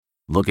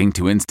Looking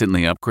to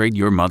instantly upgrade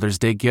your Mother's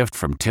Day gift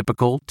from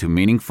typical to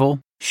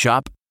meaningful?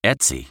 Shop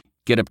Etsy.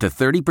 Get up to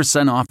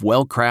 30% off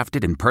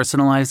well-crafted and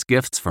personalized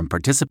gifts from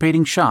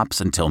participating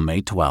shops until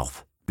May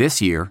 12th. This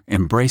year,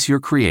 embrace your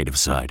creative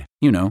side.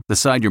 You know, the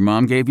side your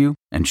mom gave you.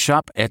 And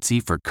shop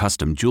Etsy for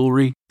custom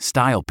jewelry,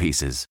 style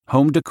pieces,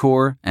 home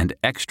decor, and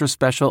extra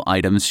special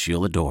items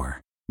she'll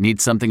adore.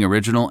 Need something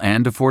original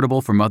and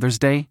affordable for Mother's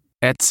Day?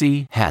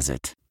 Etsy has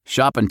it.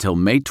 Shop until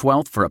May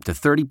 12th for up to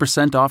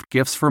 30% off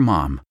gifts for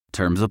mom.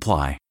 Terms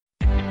apply.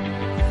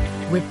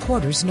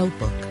 Reporter's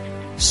Notebook.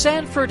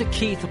 Sanford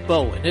Keith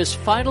Bowen is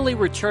finally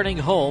returning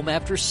home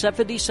after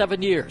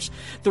 77 years.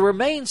 The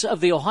remains of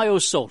the Ohio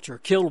soldier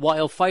killed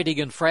while fighting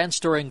in France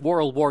during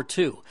World War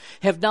II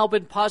have now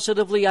been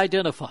positively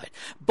identified.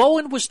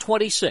 Bowen was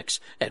 26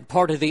 and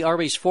part of the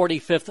Army's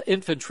 45th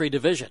Infantry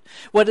Division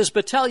when his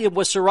battalion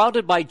was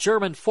surrounded by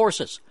German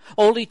forces.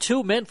 Only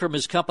 2 men from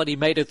his company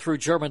made it through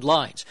German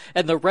lines,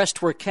 and the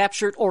rest were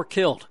captured or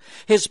killed.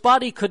 His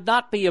body could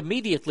not be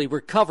immediately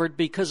recovered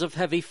because of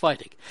heavy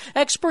fighting.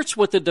 Experts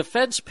with the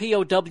Defense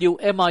POW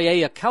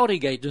MIA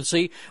accounting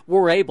agency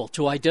were able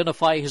to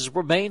identify his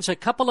remains a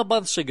couple of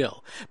months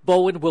ago.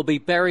 Bowen will be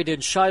buried in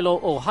Shiloh,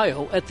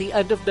 Ohio at the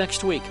end of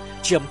next week.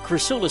 Jim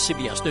Krasula,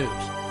 CBS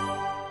News.